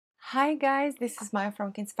Hi guys, this is Maya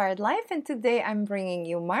from Inspired Life, and today I'm bringing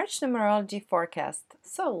you March numerology forecast.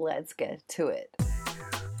 So let's get to it.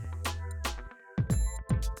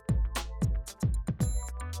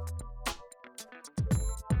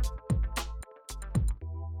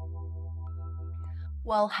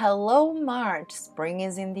 Well, hello March. Spring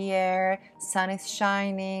is in the air, sun is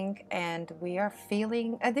shining, and we are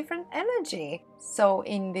feeling a different energy. So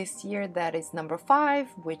in this year that is number 5,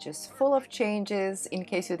 which is full of changes. In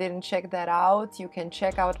case you didn't check that out, you can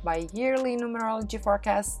check out my yearly numerology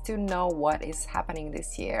forecast to know what is happening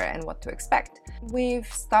this year and what to expect.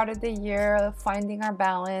 We've started the year finding our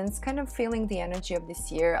balance, kind of feeling the energy of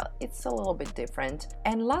this year. It's a little bit different.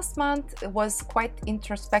 And last month was quite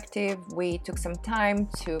introspective. We took some time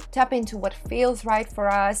to tap into what feels right for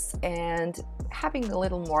us and having a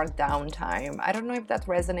little more downtime. I don't know if that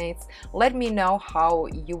resonates. Let me know how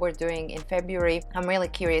you were doing in February. I'm really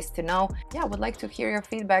curious to know. I would like to hear your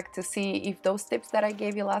feedback to see if those tips that I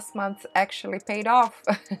gave you last month actually paid off.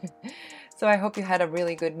 So I hope you had a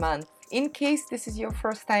really good month. In case this is your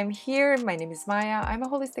first time here, my name is Maya. I'm a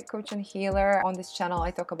holistic coach and healer. On this channel,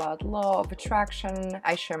 I talk about law of attraction.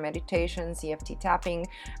 I share meditations, EFT tapping,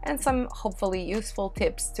 and some hopefully useful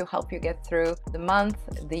tips to help you get through the month,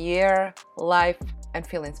 the year, life, and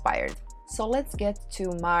feel inspired. So let's get to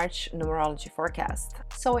March numerology forecast.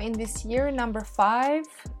 So in this year number 5,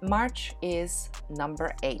 March is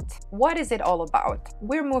number 8. What is it all about?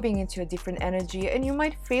 We're moving into a different energy, and you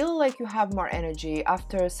might feel like you have more energy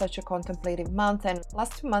after such a contemplative month, and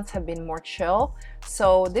last 2 months have been more chill.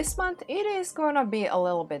 So this month it is gonna be a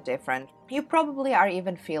little bit different. You probably are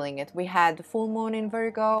even feeling it. We had the full moon in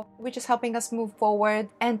Virgo, which is helping us move forward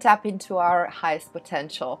and tap into our highest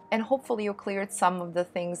potential. And hopefully you cleared some of the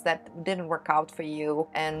things that didn't work out for you,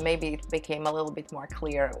 and maybe it became a little bit more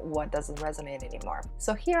clear what doesn't resonate anymore.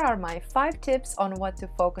 So here are my 5 tips on what to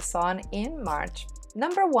focus on in March.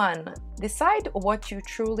 Number 1, decide what you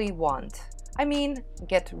truly want. I mean,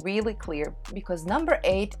 get really clear, because number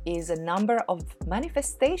 8 is a number of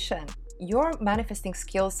manifestation. Your manifesting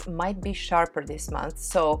skills might be sharper this month,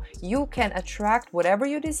 so you can attract whatever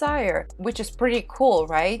you desire, which is pretty cool,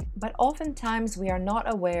 right? But oftentimes we are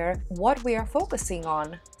not aware what we are focusing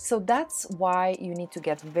on. So that's why you need to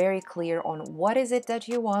get very clear on what is it that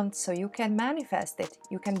you want, so you can manifest it.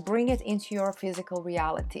 You can bring it into your physical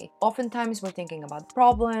reality. Oftentimes we're thinking about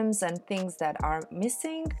problems and things that are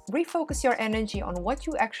missing. Refocus your energy on what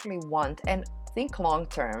you actually want and think long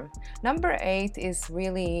term. Number 8 is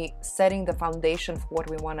really setting the foundation for what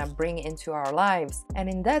we want to bring into our lives. And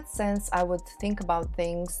in that sense, I would think about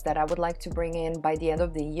things that I would like to bring in by the end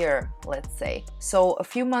of the year, let's say. So a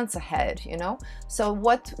few months ahead, So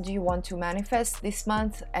what do you want to manifest this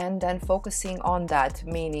month? And then focusing on that,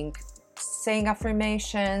 meaning saying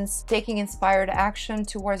affirmations, taking inspired action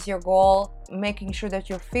towards your goal, making sure that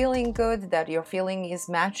you're feeling good, that your feeling is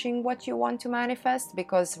matching what you want to manifest.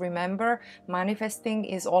 Because remember, manifesting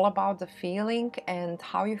is all about the feeling, and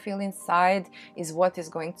how you feel inside is what is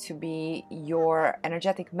going to be your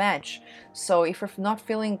energetic match. So if you're not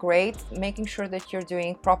feeling great, making sure that you're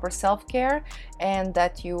doing proper self-care and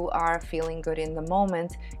that you are feeling good in the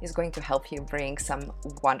moment is going to help you bring some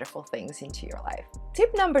wonderful things into your life.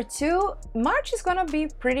 Tip number 2, March is going to be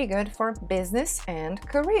pretty good for business and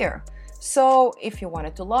career. So if you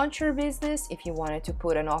wanted to launch your business, if you wanted to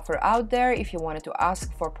put an offer out there, if you wanted to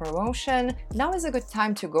ask for promotion, now is a good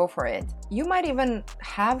time to go for it. You might even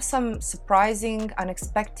have some surprising,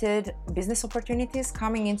 unexpected business opportunities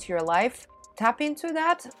coming into your life. Tap into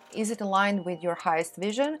that. Is it aligned with your highest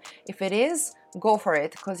vision? If it is, go for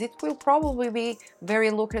it, because it will probably be very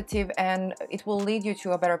lucrative and it will lead you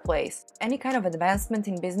to a better place. Any kind of advancement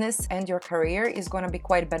in business and your career is going to be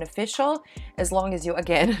quite beneficial, as long as you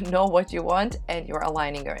again know what you want and you're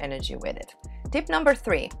aligning your energy with it. Tip number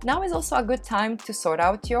 3, now is also a good time to sort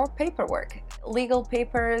out your paperwork. Legal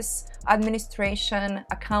papers, administration,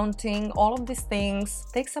 accounting, all of these things.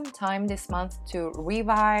 Take some time this month to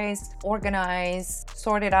revise, organize,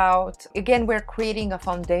 sort it out. Again, we're creating a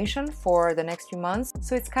foundation for the next few months.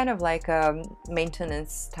 So it's kind of like a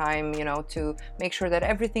maintenance time, to make sure that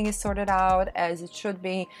everything is sorted out as it should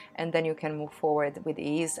be, and then you can move forward with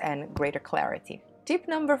ease and greater clarity. Tip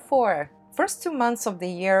number 4, first 2 months of the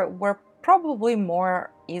year were probably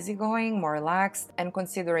more easygoing, more relaxed, and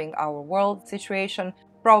considering our world situation,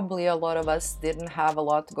 probably a lot of us didn't have a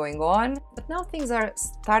lot going on, but now things are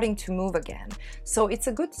starting to move again. So it's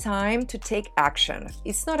a good time to take action.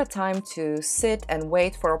 It's not a time to sit and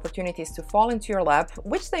wait for opportunities to fall into your lap,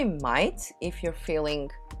 which they might if you're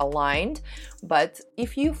feeling aligned. But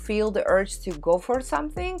if you feel the urge to go for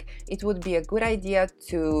something, it would be a good idea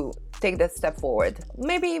to take that step forward.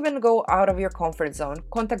 Maybe even go out of your comfort zone.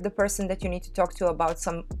 Contact the person that you need to talk to about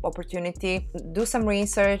some opportunity. Do some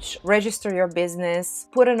research, register your business,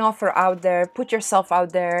 put an offer out there, put yourself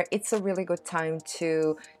out there. It's a really good time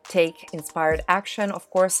to take inspired action. Of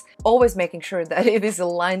course, always making sure that it is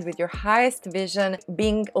aligned with your highest vision,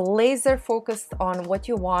 being laser focused on what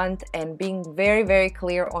you want and being very, very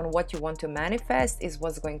clear on what you want to manifest is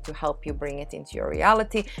what's going to help you bring it into your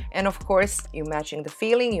reality. And of course, you matching the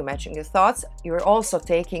feeling, you matching the thoughts, you're also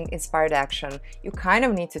taking inspired action. You kind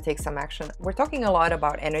of need to take some action. We're talking a lot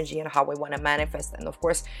about energy and how we want to manifest. And of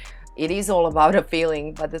course, it is all about a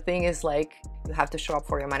feeling, but the thing is, like, you have to show up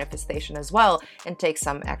for your manifestation as well and take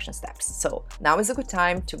some action steps. So now is a good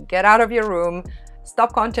time to get out of your room,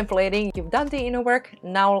 stop contemplating. You've done the inner work,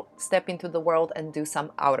 now step into the world and do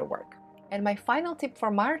some outer work. And my final tip for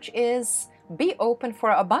March is be open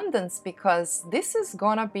for abundance, because this is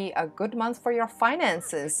gonna be a good month for your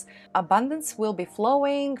finances. Abundance will be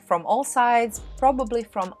flowing from all sides, probably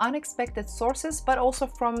from unexpected sources, but also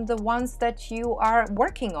from the ones that you are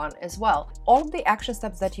working on as well. All of the action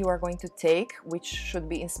steps that you are going to take, which should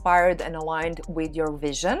be inspired and aligned with your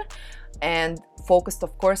vision and focused,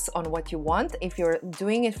 of course, on what you want. If you're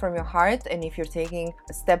doing it from your heart and if you're taking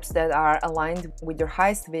steps that are aligned with your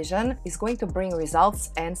highest vision, is going to bring results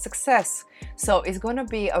and success. So it's going to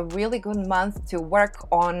be a really good month to work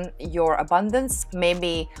on your abundance,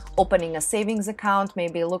 maybe opening a savings account,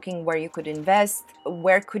 maybe looking where you could invest,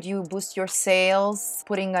 where could you boost your sales,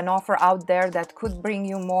 putting an offer out there that could bring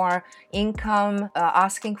you more income,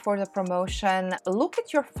 asking for the promotion. Look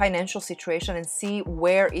at your financial situation and see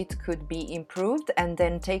where it could be improved, and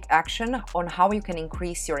then take action on how you can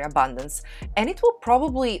increase your abundance. And it will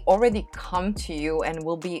probably already come to you and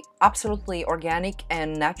will be absolutely organic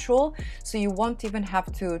and natural, so you won't even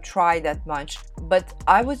have to try that much. But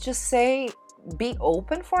I would just say be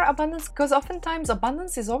open for abundance, because oftentimes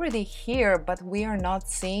abundance is already here, but we are not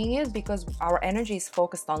seeing it because our energy is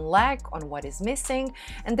focused on lack, on what is missing,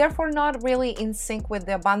 and therefore not really in sync with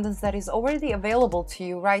the abundance that is already available to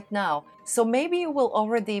you right now. So maybe you will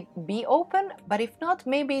already be open, but if not,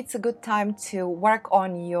 maybe it's a good time to work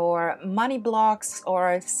on your money blocks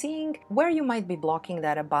or seeing where you might be blocking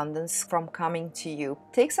that abundance from coming to you.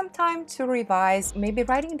 Take some time to revise, maybe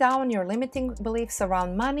writing down your limiting beliefs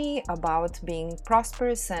around money, about being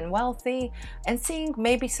prosperous and wealthy, and seeing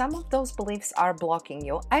maybe some of those beliefs are blocking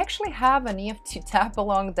you. I actually have an EFT tap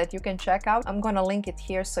along that you can check out. I'm gonna link it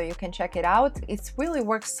here so you can check it out. It really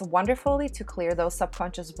works wonderfully to clear those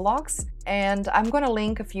subconscious blocks. And I'm going to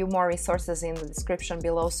link a few more resources in the description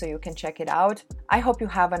below so you can check it out. I hope you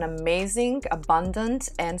have an amazing, abundant,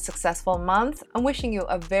 and successful month. I'm wishing you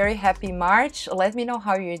a very happy March. Let me know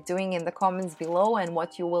how you're doing in the comments below and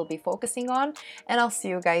what you will be focusing on. And I'll see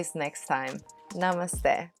you guys next time.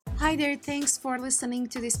 Namaste. Hi there, thanks for listening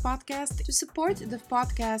to this podcast. To support the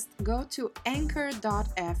podcast, go to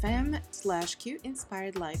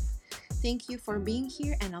anchor.fm/QInspiredLife. Thank you for being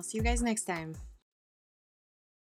here, and I'll see you guys next time.